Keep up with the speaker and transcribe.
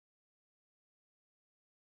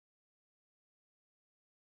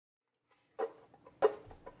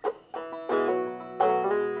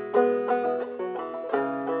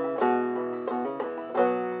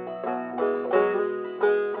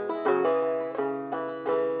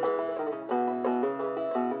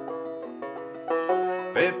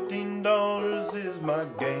$15 is my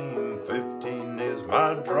game, 15 is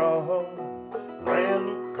my draw.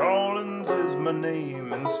 Randall Collins is my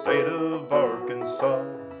name in the state of Arkansas.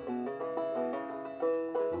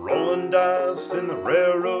 Rolling dice in the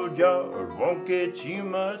railroad yard won't get you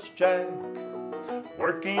much jack.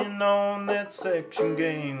 Working on that section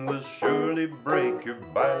gang will surely break your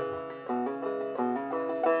back.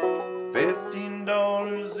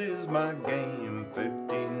 $15 is my game,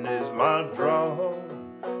 15 is my draw.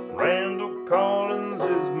 Randall Collins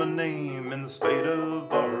is my name in the state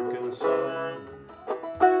of Arkansas.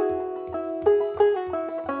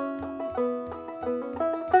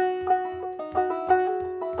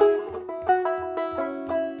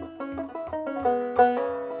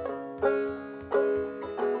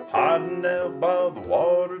 Hiding out by the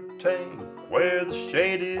water tank where the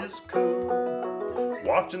shade is cool,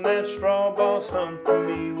 watching that straw boss hunt for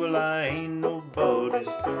me, well I ain't nobody's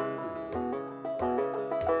fool.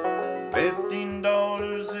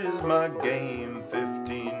 $15 is my game,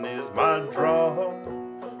 15 is my draw.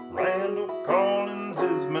 Randall Collins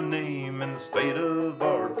is my name in the state of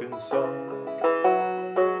Arkansas.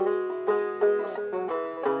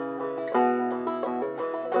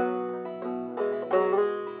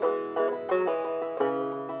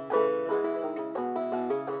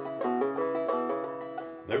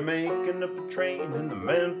 They're making up a train in the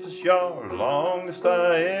Memphis yard, longest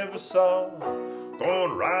I ever saw.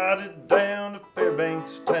 Gonna ride it down to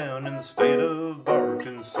Fairbanks town in the state of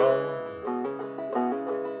Arkansas.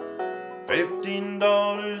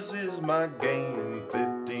 $15 is my game,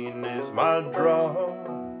 15 is my draw.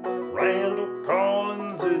 Randall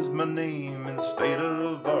Collins is my name in the state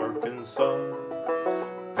of Arkansas.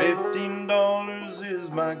 $15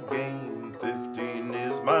 is my game, 15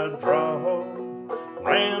 is my draw.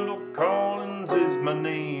 Randall Collins is my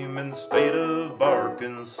name in the state of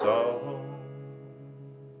Arkansas.